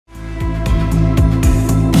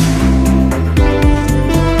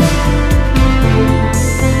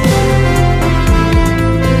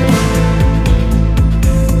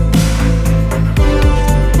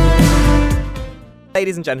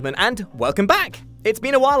ladies and gentlemen, and welcome back! It's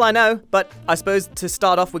been a while, I know, but I suppose to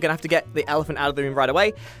start off, we're gonna have to get the elephant out of the room right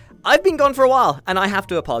away. I've been gone for a while, and I have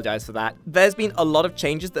to apologize for that. There's been a lot of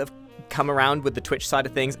changes that have come around with the Twitch side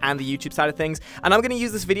of things and the YouTube side of things, and I'm going to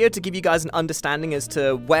use this video to give you guys an understanding as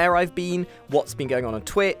to where I've been, what's been going on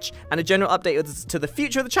Twitch, and a general update as to the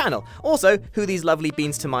future of the channel. Also, who these lovely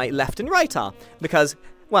beans to my left and right are, because,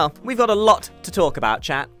 well, we've got a lot to talk about,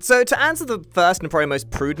 chat. So to answer the first and probably most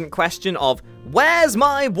prudent question of, where's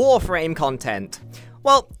my Warframe content?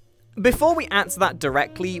 Well, before we answer that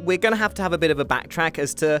directly, we're going to have a bit of a backtrack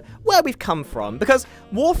as to where we've come from, because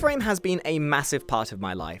Warframe has been a massive part of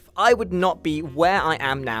my life. I would not be where I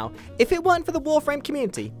am now if it weren't for the Warframe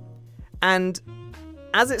community. And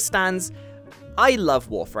as it stands, I love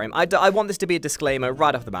Warframe. I want this to be a disclaimer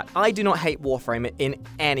right off the bat. I do not hate Warframe in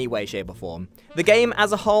any way, shape, or form. The game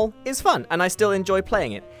as a whole is fun, and I still enjoy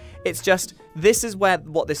playing it. It's just, this is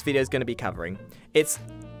what this video is going to be covering. It's,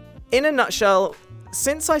 in a nutshell,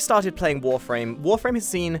 since I started playing Warframe, Warframe has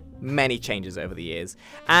seen many changes over the years,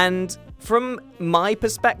 and from my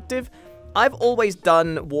perspective, I've always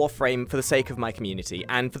done Warframe for the sake of my community,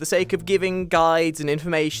 and for the sake of giving guides and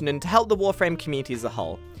information, and to help the Warframe community as a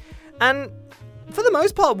whole. And for the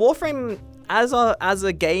most part, Warframe as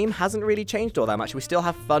a game hasn't really changed all that much. We still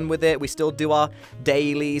have fun with it, we still do our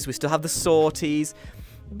dailies, we still have the sorties.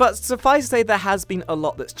 But suffice to say, there has been a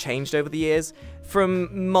lot that's changed over the years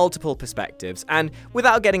from multiple perspectives, and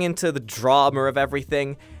without getting into the drama of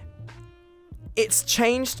everything, it's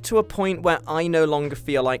changed to a point where I no longer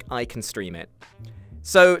feel like I can stream it.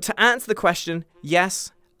 So to answer the question,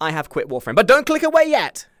 yes, I have quit Warframe, but don't click away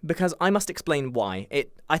yet, because I must explain why.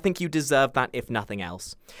 I think you deserve that if nothing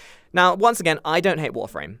else. Now, once again, I don't hate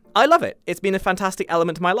Warframe. I love it. It's been a fantastic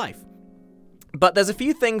element to my life. But there's a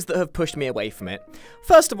few things that have pushed me away from it.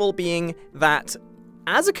 First of all being that,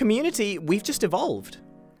 as a community, we've just evolved.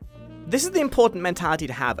 This is the important mentality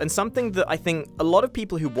to have, and something that I think a lot of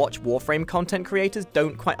people who watch Warframe content creators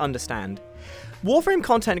don't quite understand. Warframe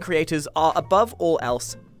content creators are, above all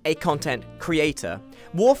else, a content creator.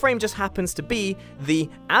 Warframe just happens to be the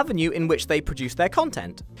avenue in which they produce their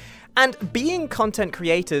content. And being content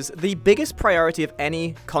creators, the biggest priority of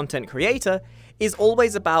any content creator is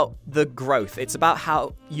always about the growth. It's about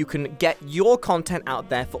how you can get your content out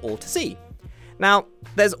there for all to see. Now,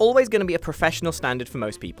 there's always going to be a professional standard for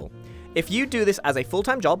most people. If you do this as a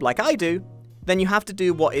full-time job, like I do, then you have to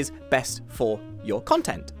do what is best for your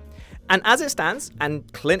content. And as it stands,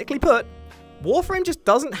 and clinically put, Warframe just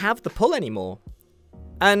doesn't have the pull anymore.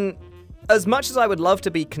 And as much as I would love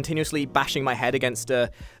to be continuously bashing my head against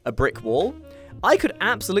a brick wall, I could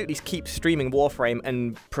absolutely keep streaming Warframe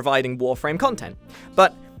and providing Warframe content.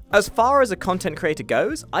 But as far as a content creator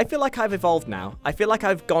goes, I feel like I've evolved now. I feel like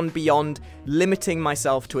I've gone beyond limiting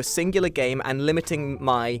myself to a singular game and limiting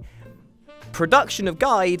my production of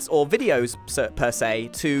guides or videos per se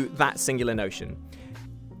to that singular notion.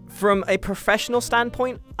 From a professional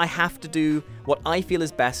standpoint, I have to do what I feel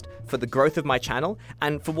is best for the growth of my channel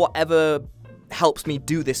and for whatever helps me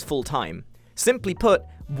do this full time. Simply put,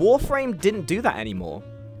 Warframe didn't do that anymore.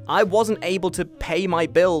 I wasn't able to pay my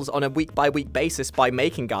bills on a week-by-week basis by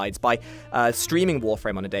making guides, by streaming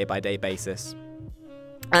Warframe on a day-by-day basis.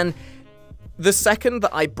 And the second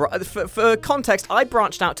that for context, I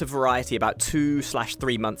branched out to Variety about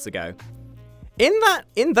 2/3 months ago.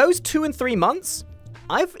 In those 2 and 3 months,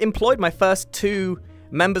 I've employed my first 2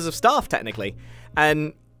 members of staff, technically,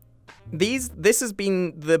 and this has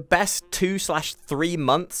been the best 2/3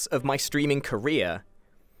 months of my streaming career.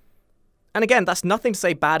 And again, that's nothing to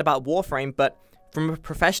say bad about Warframe, but from a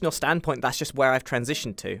professional standpoint, that's just where I've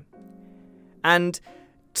transitioned to. And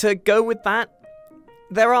to go with that,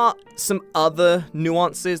 there are some other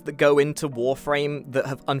nuances that go into Warframe that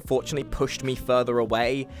have unfortunately pushed me further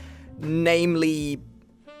away, namely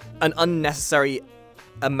an unnecessary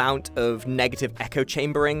amount of negative echo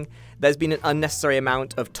chambering. There's been an unnecessary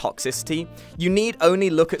amount of toxicity. You need only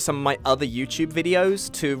look at some of my other YouTube videos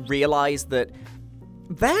to realize that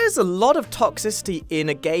there's a lot of toxicity in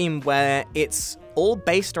a game where it's all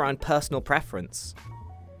based around personal preference.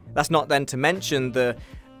 That's not then to mention the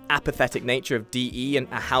apathetic nature of DE and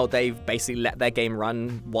how they've basically let their game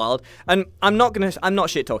run wild. And I'm not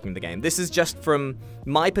shit-talking the game. This is just from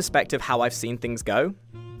my perspective how I've seen things go.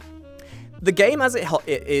 The game as it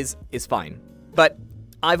is fine, but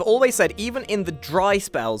I've always said, even in the dry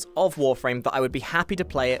spells of Warframe, that I would be happy to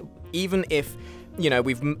play it, even if, you know,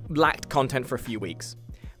 we've lacked content for a few weeks.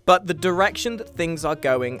 But the direction that things are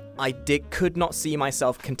going, I could not see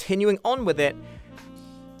myself continuing on with it,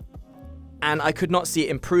 and I could not see it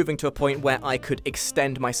improving to a point where I could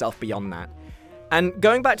extend myself beyond that. And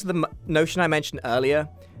going back to the notion I mentioned earlier,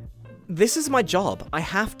 this is my job. I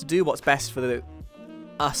have to do what's best for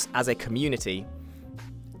us as a community.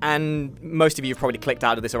 And most of you have probably clicked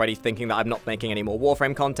out of this already thinking that I'm not making any more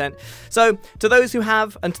Warframe content. So, to those who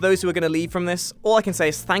have, and to those who are going to leave from this, all I can say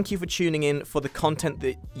is thank you for tuning in for the content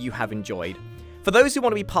that you have enjoyed. For those who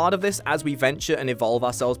want to be part of this as we venture and evolve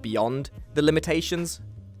ourselves beyond the limitations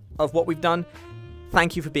of what we've done,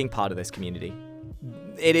 thank you for being part of this community.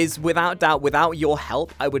 It is without doubt, without your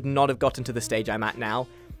help, I would not have gotten to the stage I'm at now.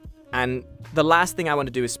 And the last thing I want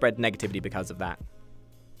to do is spread negativity because of that.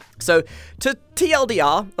 So, to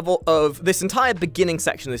TLDR of this entire beginning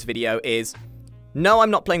section of this video is, no,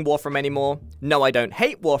 I'm not playing Warframe anymore. No, I don't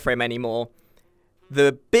hate Warframe anymore.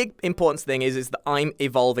 The big important thing is that I'm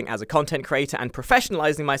evolving as a content creator and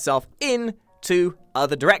professionalizing myself into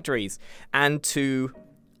other directories and to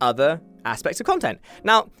other aspects of content.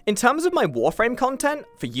 Now, in terms of my Warframe content,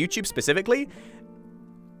 for YouTube specifically,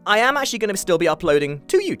 I am actually going to still be uploading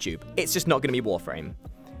to YouTube. It's just not going to be Warframe.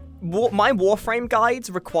 My Warframe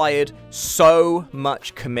guides required so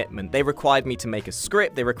much commitment. They required me to make a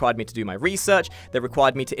script, they required me to do my research, they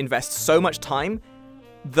required me to invest so much time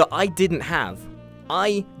that I didn't have.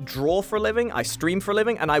 I draw for a living, I stream for a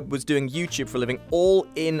living, and I was doing YouTube for a living all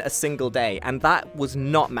in a single day, and that was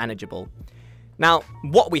not manageable. Now,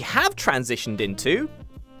 what we have transitioned into,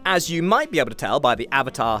 as you might be able to tell by the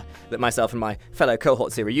avatar that myself and my fellow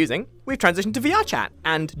cohorts here are using, we've transitioned to VR chat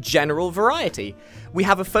and general variety. We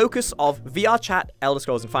have a focus of VR chat, Elder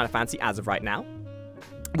Scrolls, and Final Fantasy as of right now,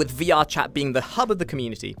 with VR chat being the hub of the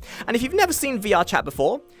community. And if you've never seen VR chat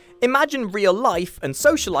before, imagine real life and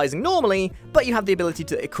socializing normally, but you have the ability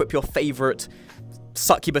to equip your favorite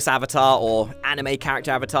succubus avatar or anime character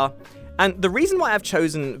avatar. And the reason why I've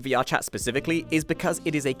chosen VR chat specifically is because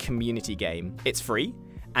it is a community game. It's free,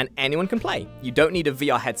 and anyone can play. You don't need a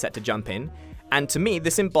VR headset to jump in, and to me,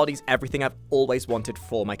 this embodies everything I've always wanted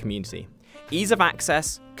for my community. Ease of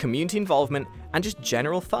access, community involvement, and just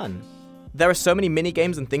general fun. There are so many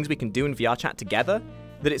mini-games and things we can do in VR chat together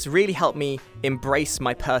that it's really helped me embrace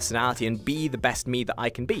my personality and be the best me that I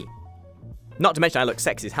can be. Not to mention I look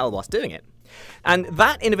sexy as hell whilst doing it. And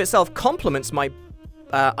that in of itself complements my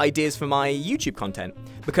ideas for my YouTube content,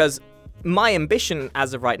 because my ambition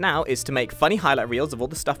as of right now is to make funny highlight reels of all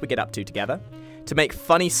the stuff we get up to together, to make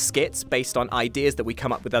funny skits based on ideas that we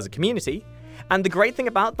come up with as a community, and the great thing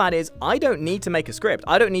about that is I don't need to make a script,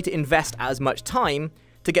 I don't need to invest as much time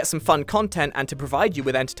to get some fun content and to provide you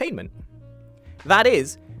with entertainment. That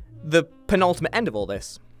is the penultimate end of all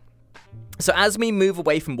this. So as we move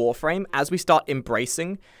away from Warframe, as we start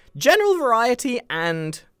embracing general variety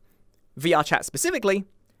and VR chat specifically,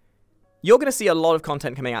 you're going to see a lot of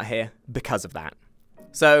content coming out here because of that.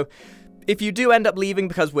 So, if you do end up leaving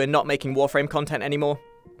because we're not making Warframe content anymore,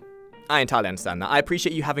 I entirely understand that. I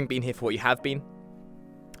appreciate you having been here for what you have been.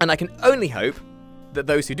 And I can only hope that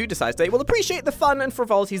those who do decide to stay will appreciate the fun and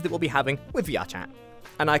frivolities that we'll be having with VR chat.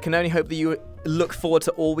 And I can only hope that you look forward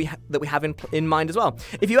to all that we have in mind as well.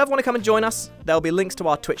 If you ever want to come and join us, there'll be links to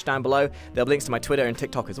our Twitch down below. There'll be links to my Twitter and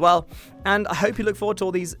TikTok as well. And I hope you look forward to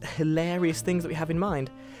all these hilarious things that we have in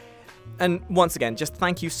mind. And once again, just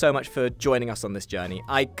thank you so much for joining us on this journey.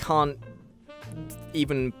 I can't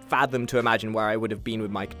even fathom to imagine where I would have been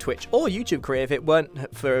with my Twitch or YouTube career if it weren't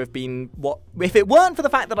for the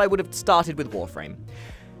fact that I would have started with Warframe.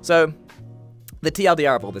 So, the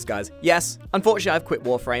TLDR of all this, guys. Yes, unfortunately I've quit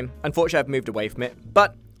Warframe. Unfortunately I've moved away from it.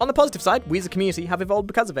 But on the positive side, we as a community have evolved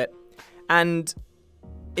because of it. And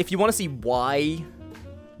if you want to see why,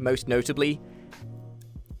 most notably,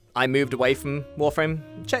 I moved away from Warframe,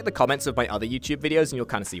 check the comments of my other YouTube videos and you'll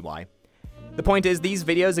kind of see why. The point is, these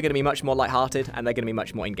videos are going to be much more lighthearted and they're going to be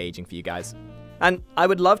much more engaging for you guys. And I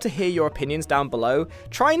would love to hear your opinions down below.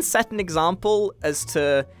 Try and set an example as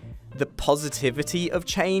to the positivity of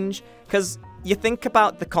change, because you think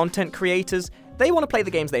about the content creators, they want to play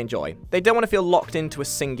the games they enjoy. They don't want to feel locked into a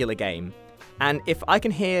singular game. And if I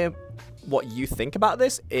can hear what you think about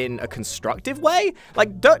this in a constructive way,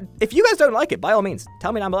 like, if you guys don't like it, by all means,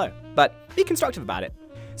 tell me down below, but be constructive about it.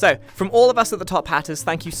 So, from all of us at the Top Hatters,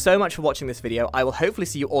 thank you so much for watching this video. I will hopefully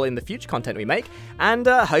see you all in the future content we make, and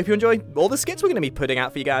hope you enjoy all the skits we're going to be putting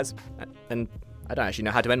out for you guys. And I don't actually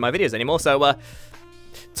know how to end my videos anymore, so,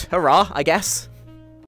 hurrah, I guess.